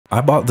I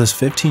bought this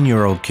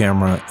 15-year-old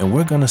camera and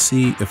we're gonna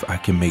see if I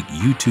can make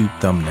YouTube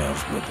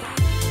thumbnails with it.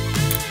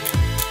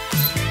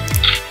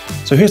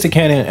 So here's the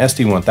Canon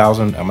SD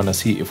 1000. I'm gonna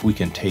see if we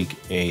can take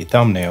a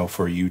thumbnail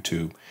for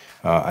YouTube.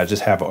 I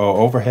just have an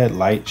overhead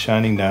light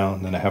shining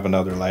down, then I have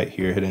another light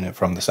here hitting it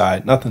from the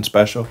side. Nothing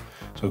special.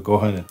 So go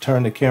ahead and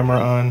turn the camera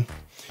on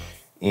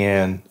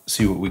and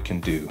see what we can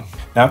do.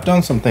 Now I've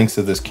done some things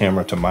to this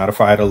camera to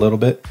modify it a little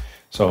bit.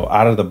 So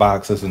out of the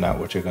box, this is not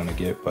what you're gonna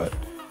get, but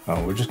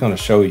we're just gonna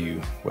show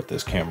you what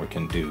this camera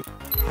can do.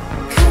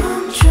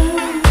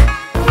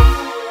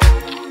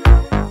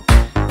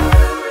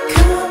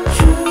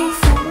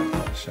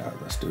 Shot.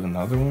 Let's do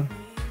another one.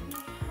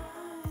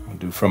 I'll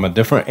do from a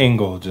different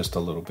angle just a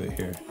little bit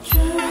here.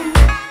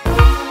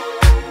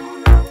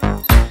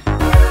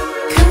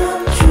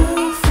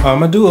 I'm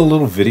gonna do a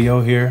little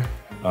video here,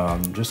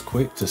 just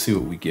quick to see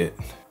what we get.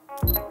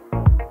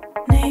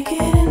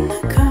 Naked in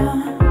the car.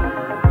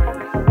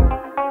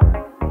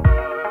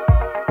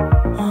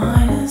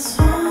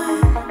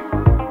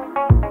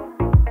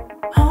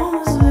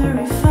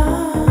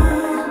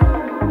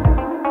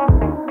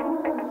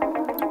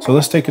 So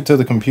let's take it to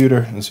the computer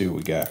and see what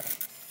we got.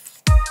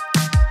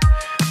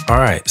 All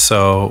right,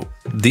 so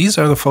these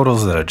are the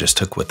photos that I just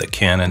took with the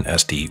Canon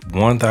SD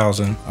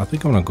 1000. I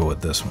think I'm gonna go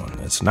with this one.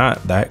 It's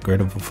not that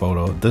great of a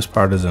photo. This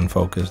part is in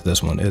focus,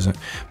 this one isn't,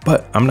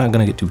 but I'm not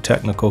gonna get too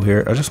technical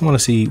here. I just wanna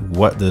see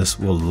what this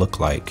will look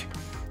like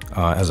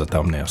as a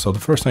thumbnail. So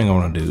the first thing I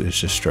want to do is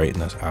just straighten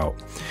this out.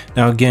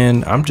 Now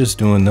again, I'm just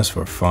doing this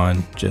for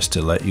fun, just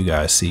to let you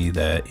guys see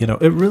that, you know,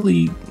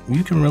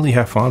 you can really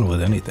have fun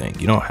with anything.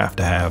 You don't have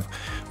to have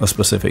a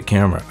specific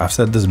camera. I've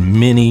said this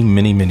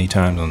many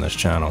times on this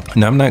channel.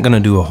 Now I'm not going to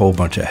do a whole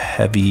bunch of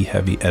heavy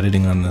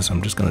editing on this.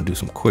 I'm just going to do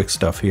some quick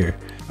stuff here.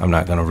 I'm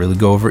not going to really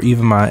go over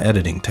even my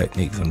editing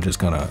techniques. I'm just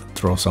going to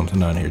throw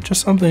something on here,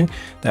 just something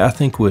that I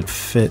think would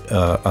fit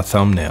a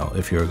thumbnail.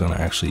 If you're going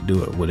to actually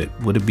do it, would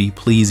it be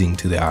pleasing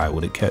to the eye?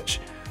 Would it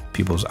catch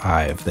people's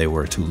eye if they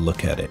were to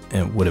look at it,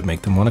 and would it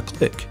make them want to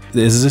click?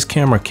 Is this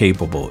camera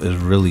capable is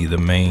really the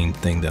main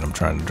thing that I'm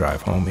trying to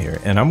drive home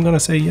here. And I'm going to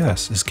say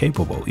yes, it's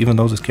capable, even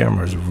though this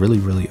camera is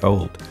really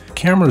old.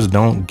 Cameras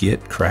don't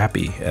get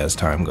crappy as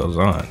time goes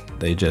on.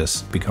 They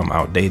just become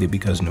outdated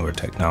because newer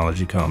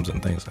technology comes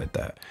and things like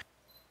that.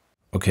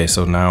 Okay,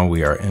 so now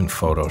we are in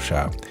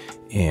Photoshop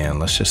and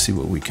let's just see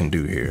what we can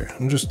do here.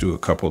 I'll just do a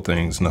couple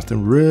things,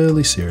 nothing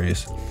really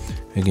serious.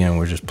 Again,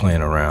 we're just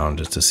playing around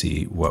just to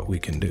see what we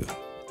can do.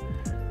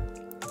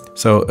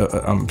 So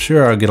I'm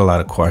sure I'll get a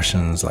lot of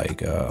questions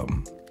like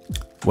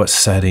what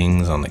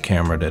settings on the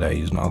camera did I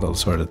use and all those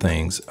sort of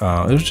things. It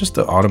was just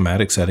the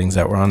automatic settings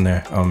that were on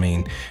there. I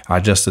mean, I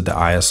adjusted the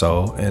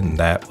ISO and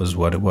that was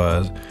what it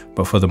was.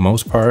 But for the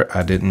most part,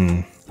 I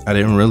didn't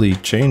really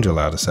change a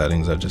lot of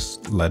settings. I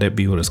just let it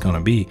be what it's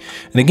gonna be.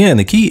 And again,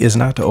 the key is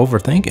not to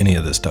overthink any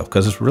of this stuff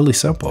because it's really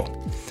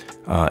simple.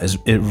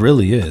 It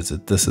really is.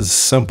 This is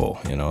simple,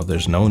 you know,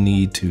 there's no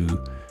need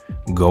to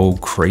go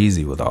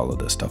crazy with all of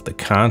this stuff. The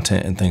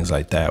content and things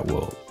like that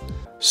will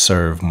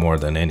serve more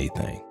than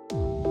anything.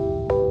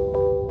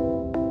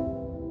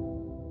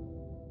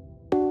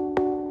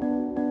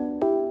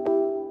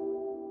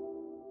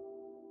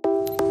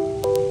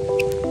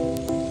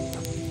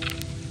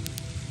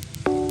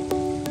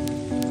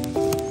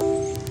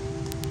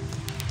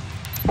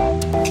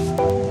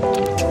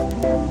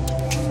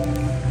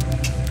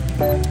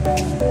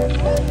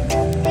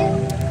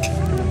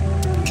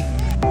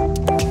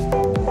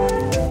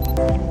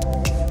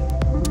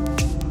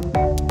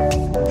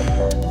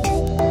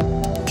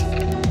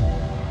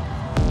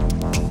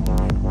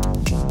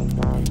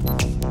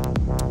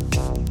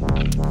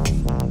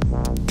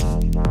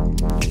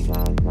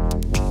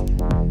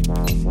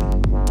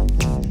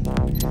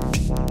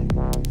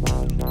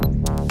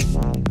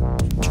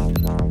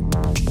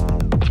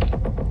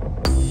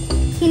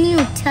 Can you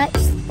touch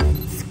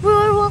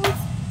squirrels?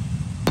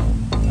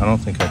 I don't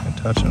think I can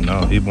touch him.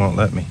 No, he won't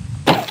let me.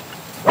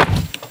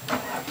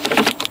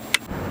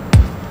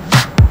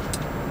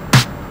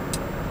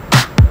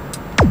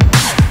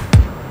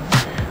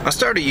 I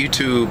started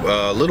YouTube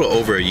a little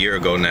over a year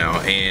ago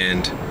now,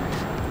 and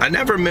I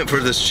never meant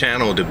for this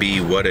channel to be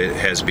what it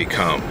has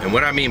become. And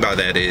what I mean by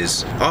that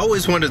is, I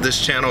always wanted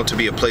this channel to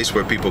be a place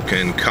where people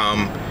can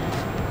come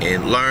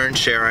and learn,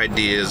 share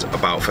ideas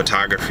about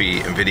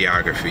photography and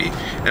videography.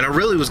 And I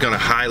really was gonna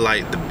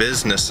highlight the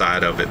business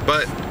side of it,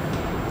 but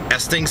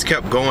as things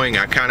kept going,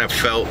 I kind of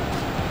felt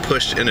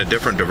pushed in a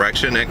different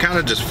direction and kind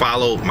of just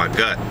followed my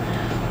gut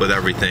with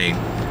everything.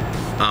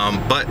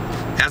 But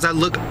as I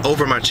look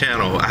over my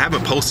channel, I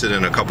haven't posted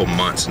in a couple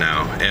months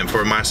now, and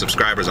for my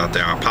subscribers out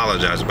there, I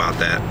apologize about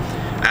that.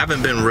 I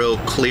haven't been real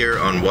clear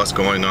on what's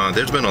going on.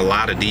 There's been a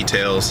lot of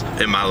details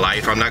in my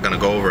life. I'm not gonna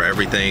go over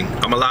everything.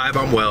 I'm alive,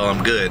 I'm well,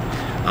 I'm good.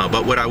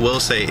 But what I will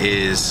say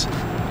is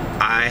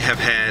I have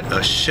had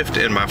a shift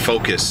in my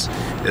focus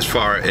as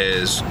far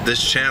as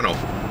this channel.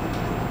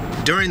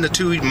 During the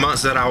 2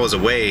 months that I was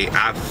away,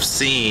 I've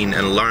seen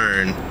and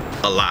learned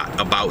a lot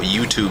about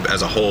YouTube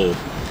as a whole,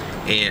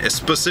 and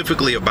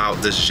specifically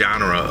about this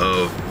genre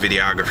of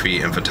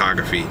videography and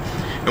photography.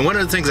 And one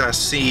of the things I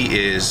see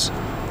is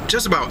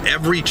just about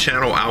every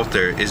channel out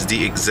there is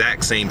the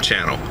exact same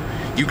channel.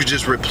 You could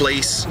just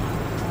replace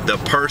the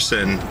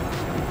person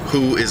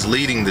who is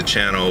leading the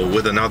channel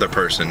with another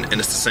person, and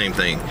it's the same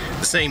thing,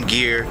 the same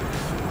gear.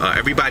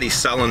 Everybody's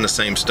selling the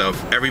same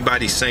stuff.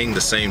 Everybody's saying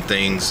the same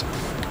things.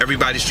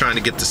 Everybody's trying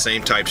to get the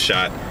same type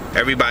shot.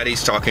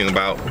 Everybody's talking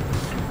about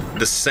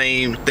the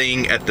same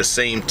thing at the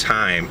same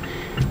time,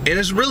 and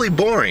it's really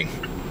boring.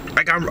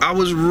 Like I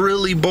was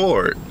really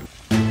bored.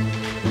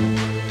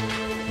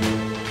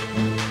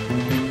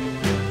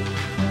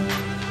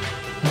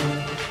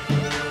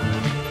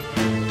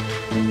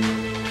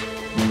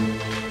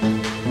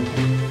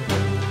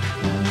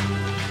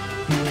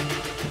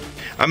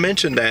 I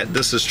mentioned that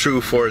this is true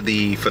for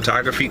the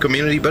photography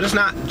community, but it's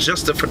not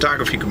just the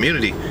photography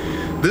community.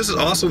 This is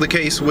also the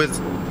case with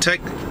tech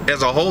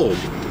as a whole.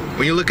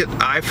 When you look at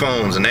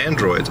iPhones and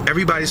Androids,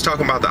 everybody's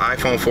talking about the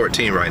iPhone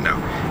 14 right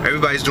now.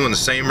 Everybody's doing the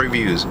same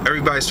reviews.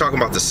 Everybody's talking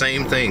about the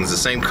same things, the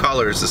same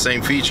colors, the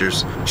same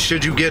features.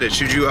 Should you get it?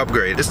 Should you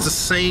upgrade? It's the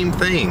same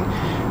thing.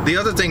 The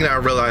other thing that I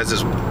realize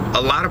is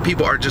a lot of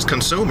people are just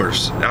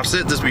consumers. I've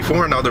said this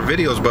before in other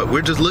videos, but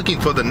we're just looking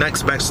for the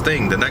next best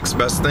thing, the next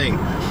best thing.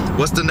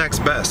 What's the next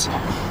best?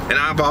 And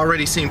I've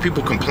already seen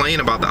people complain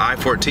about the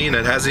i14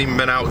 that hasn't even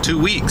been out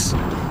 2 weeks.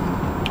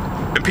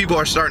 And people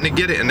are starting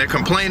to get it and they're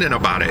complaining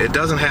about it. It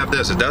doesn't have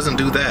this, it doesn't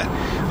do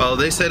that. Oh,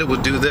 they said it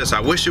would do this. I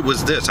wish it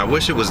was this, I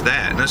wish it was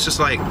that. And it's just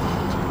like,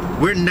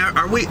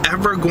 are we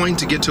ever going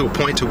to get to a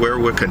point to where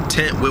we're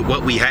content with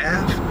what we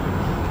have?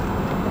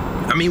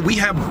 I mean, we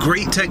have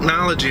great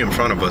technology in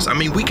front of us. I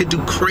mean, we could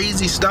do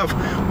crazy stuff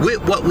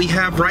with what we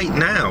have right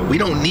now. We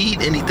don't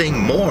need anything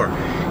more.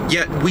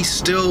 Yet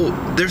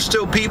there's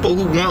still people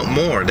who want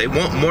more. They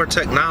want more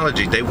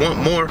technology. They want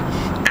more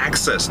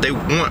access. They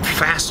want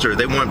faster.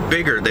 They want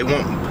bigger. They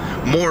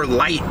want more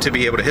light to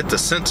be able to hit the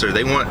sensor.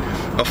 They want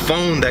a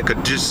phone that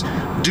could just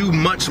do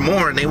much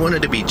more, and they want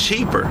it to be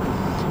cheaper.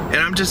 And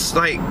I'm just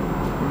like,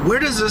 where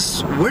does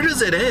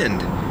it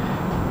end?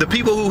 The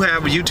people who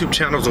have YouTube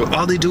channels,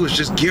 all they do is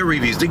just gear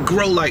reviews. They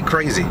grow like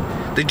crazy.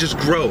 They just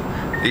grow.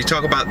 You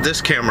talk about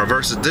this camera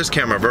versus this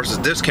camera versus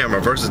this camera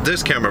versus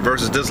this camera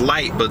versus this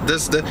light, but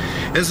this.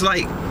 It's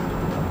like,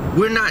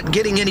 we're not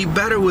getting any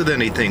better with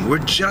anything. We're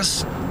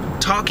just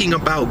talking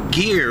about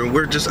gear.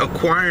 We're just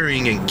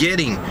acquiring and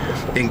getting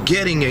and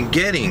getting and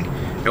getting.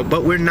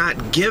 But we're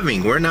not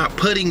giving. We're not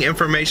putting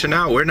information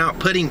out. We're not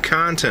putting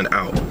content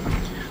out.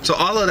 So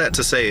all of that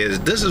to say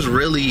is, this is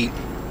really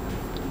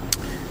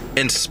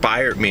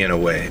inspired me in a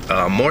way,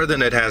 more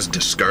than it has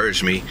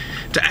discouraged me,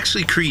 to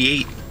actually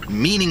create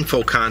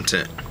meaningful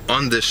content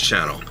on this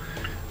channel.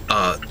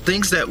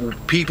 Things that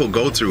people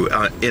go through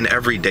in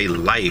everyday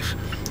life,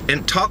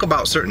 and talk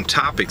about certain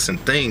topics and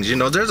things. You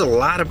know, there's a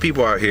lot of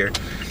people out here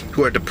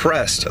who are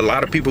depressed, a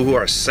lot of people who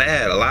are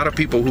sad, a lot of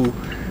people who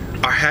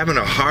are having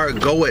a hard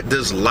go at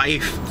this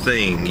life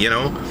thing, you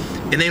know,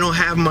 and they don't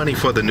have money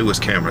for the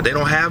newest camera. They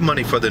don't have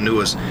money for the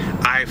newest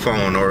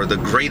iPhone or the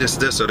greatest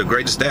this or the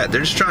greatest that.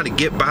 They're just trying to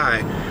get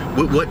by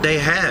with what they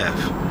have.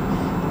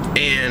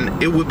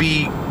 And it would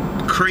be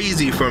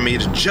crazy for me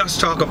to just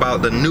talk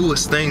about the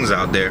newest things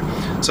out there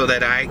so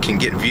that I can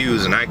get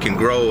views and I can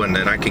grow and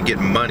then I can get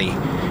money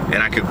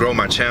and I can grow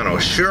my channel.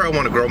 Sure, I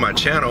want to grow my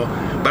channel,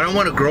 but I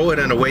want to grow it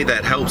in a way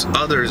that helps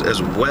others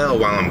as well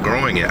while I'm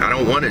growing it. I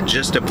don't want it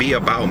just to be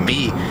about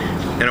me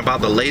and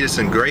about the latest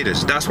and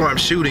greatest. That's why I'm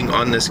shooting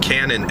on this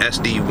Canon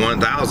SD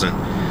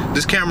 1000.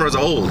 This camera is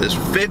old. It's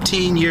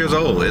 15 years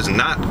old. It's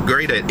not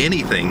great at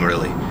anything,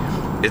 really.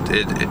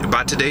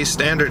 By today's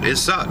standard, it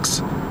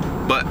sucks.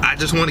 But I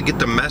just want to get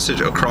the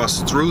message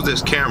across through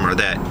this camera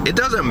that it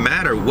doesn't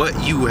matter what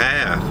you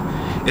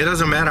have. It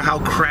doesn't matter how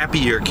crappy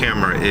your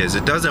camera is.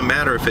 It doesn't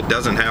matter if it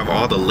doesn't have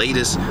all the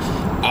latest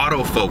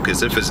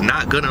autofocus, if it's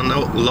not good on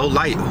low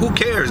light. Who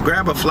cares?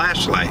 Grab a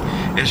flashlight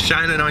and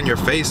shine it on your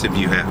face if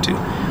you have to.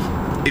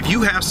 If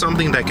you have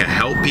something that can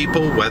help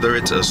people, whether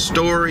it's a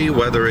story,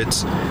 whether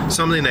it's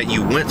something that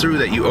you went through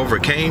that you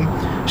overcame,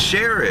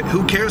 share it.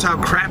 Who cares how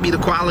crappy the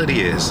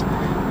quality is?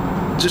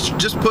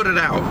 Just put it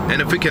out,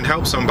 and if it can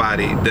help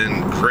somebody,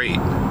 then great.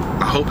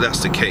 I hope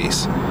that's the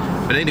case.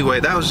 But anyway,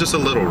 that was just a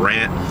little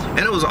rant, and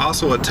it was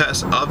also a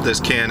test of this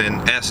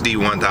Canon SD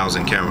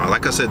 1000 camera.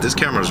 Like I said, this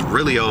camera is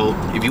really old.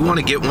 If you want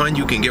to get one,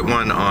 you can get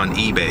one on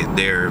eBay.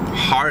 They're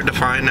hard to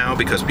find now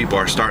because people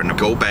are starting to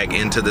go back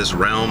into this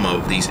realm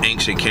of these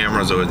ancient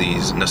cameras or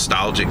these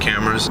nostalgic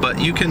cameras.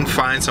 But you can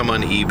find some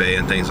on eBay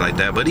and things like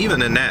that. But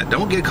even in that,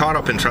 don't get caught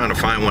up in trying to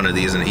find one of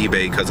these on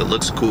eBay because it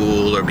looks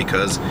cool or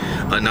because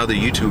another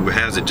YouTuber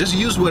has it. Just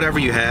use whatever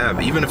you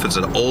have, even if it's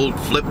an old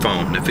flip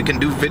phone. If it can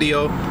do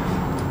video,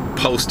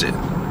 post it.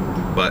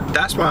 But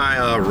that's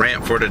my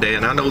rant for today,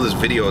 and I know this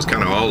video is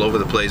kind of all over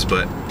the place,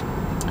 but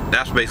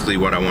that's basically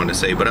what I wanted to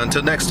say. But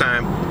until next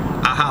time,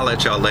 I'll holler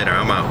at y'all later.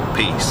 I'm out.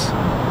 Peace.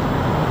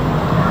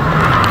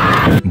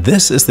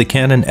 This is the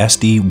Canon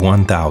SD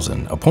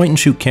 1000, a point and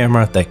shoot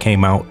camera that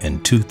came out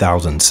in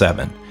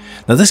 2007.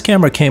 Now this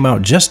camera came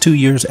out just 2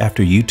 years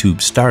after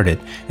YouTube started,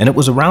 and it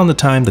was around the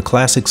time the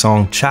classic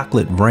song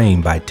Chocolate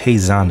Rain by Tay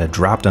Zonda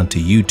dropped onto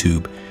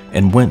YouTube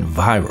and went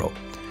viral.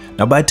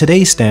 Now by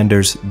today's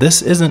standards,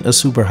 this isn't a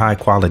super high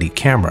quality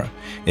camera.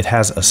 It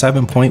has a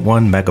 7.1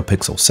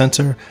 megapixel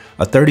sensor,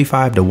 a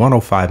 35 to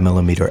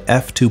 105mm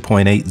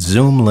f2.8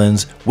 zoom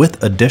lens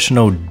with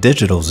additional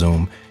digital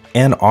zoom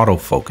and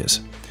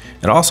autofocus.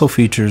 It also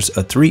features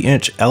a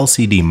 3-inch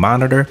LCD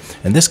monitor,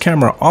 and this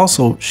camera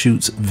also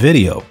shoots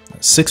video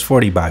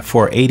 640 by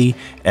 480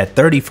 at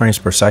 30 frames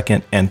per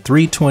second and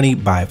 320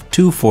 by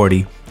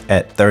 240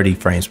 at 30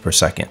 frames per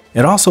second.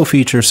 It also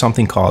features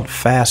something called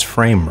fast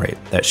frame rate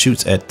that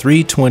shoots at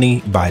 320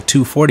 by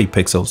 240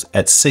 pixels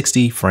at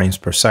 60 frames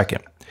per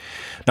second.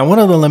 Now, one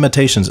of the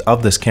limitations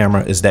of this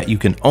camera is that you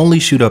can only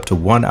shoot up to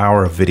 1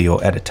 hour of video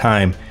at a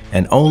time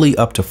and only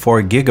up to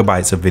 4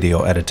 gigabytes of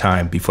video at a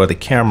time before the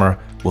camera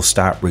will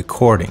stop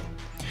recording.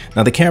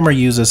 Now, the camera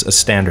uses a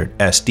standard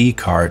SD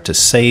card to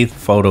save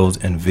photos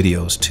and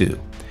videos too.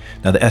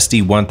 Now, the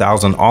SD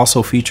 1000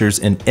 also features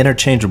an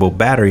interchangeable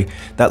battery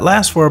that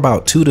lasts for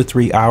about 2 to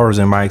 3 hours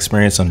in my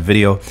experience on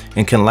video,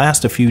 and can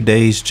last a few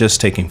days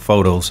just taking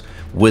photos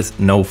with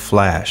no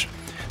flash.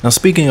 Now,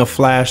 speaking of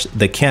flash,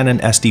 the Canon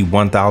SD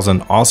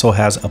 1000 also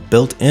has a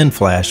built-in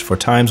flash for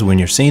times when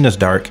your scene is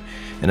dark,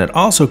 and it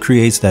also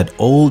creates that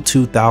old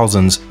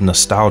 2000s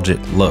nostalgic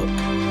look.